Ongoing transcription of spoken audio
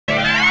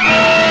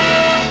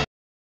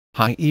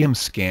Hi, I'm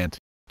Scant.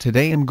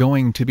 Today I'm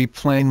going to be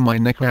playing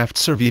Minecraft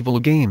survival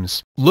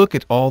games. Look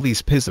at all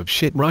these piece of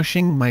shit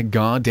rushing my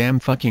goddamn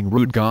fucking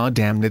root.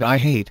 Goddamn it, I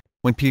hate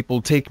when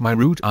people take my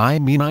root. I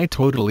mean, I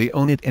totally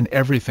own it and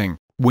everything.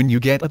 When you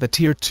get the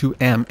tier 2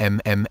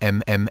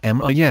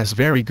 yes,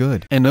 very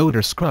good. An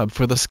odor scrub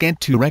for the scant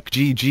to wreck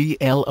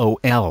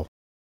GG.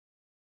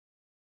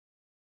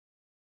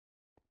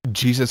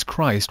 Jesus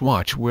Christ,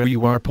 watch where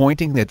you are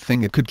pointing that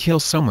thing, it could kill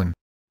someone.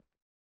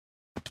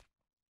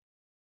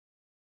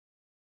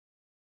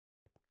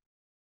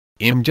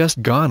 I'm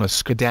just gonna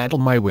skedaddle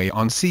my way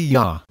on. See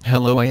ya.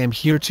 Hello, I am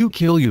here to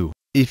kill you,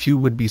 if you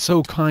would be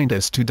so kind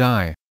as to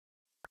die.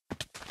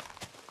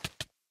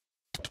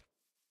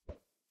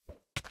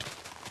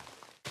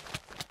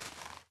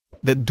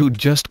 That dude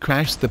just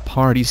crashed the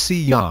party.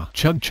 See ya.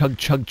 Chug chug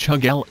chug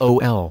chug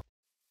lol.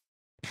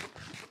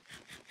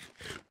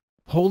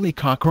 Holy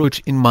cockroach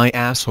in my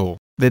asshole,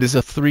 that is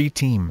a 3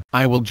 team.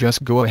 I will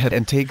just go ahead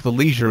and take the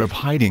leisure of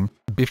hiding,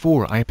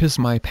 before I piss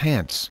my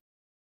pants.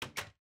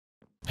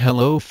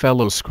 Hello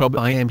fellow scrub,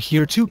 I am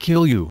here to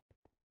kill you.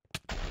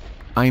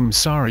 I'm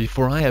sorry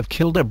for I have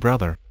killed a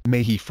brother,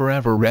 may he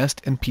forever rest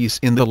in peace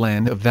in the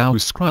land of thou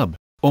scrub.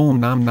 Oh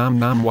nom nom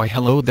nom, why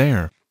hello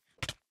there.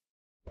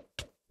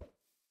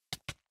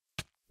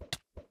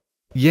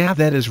 Yeah,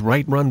 that is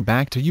right, run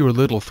back to your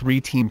little 3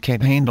 team,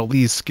 can't handle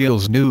these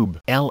skills noob.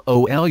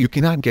 LOL, you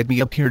cannot get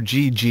me up here.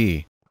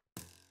 GG.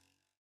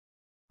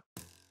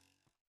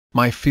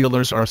 My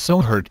feelers are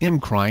so hurt, I'm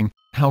crying.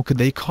 How could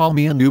they call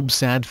me a noob?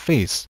 Sad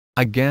face.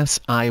 I guess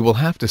I will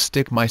have to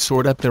stick my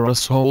sword up their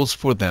assholes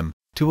for them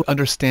to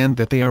understand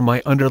that they are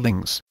my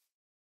underlings.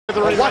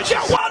 Watch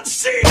out, one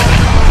C!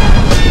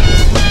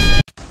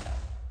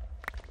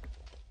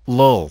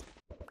 Lol.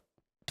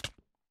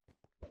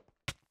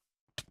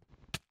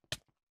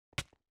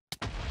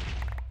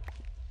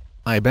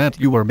 I bet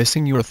you are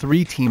missing your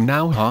 3 team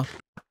now, huh?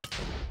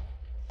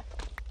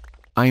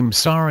 I'm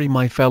sorry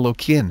my fellow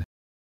kin.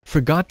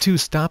 Forgot to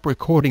stop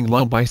recording.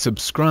 Lol, by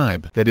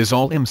subscribe. That is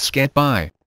all. Scant, bye.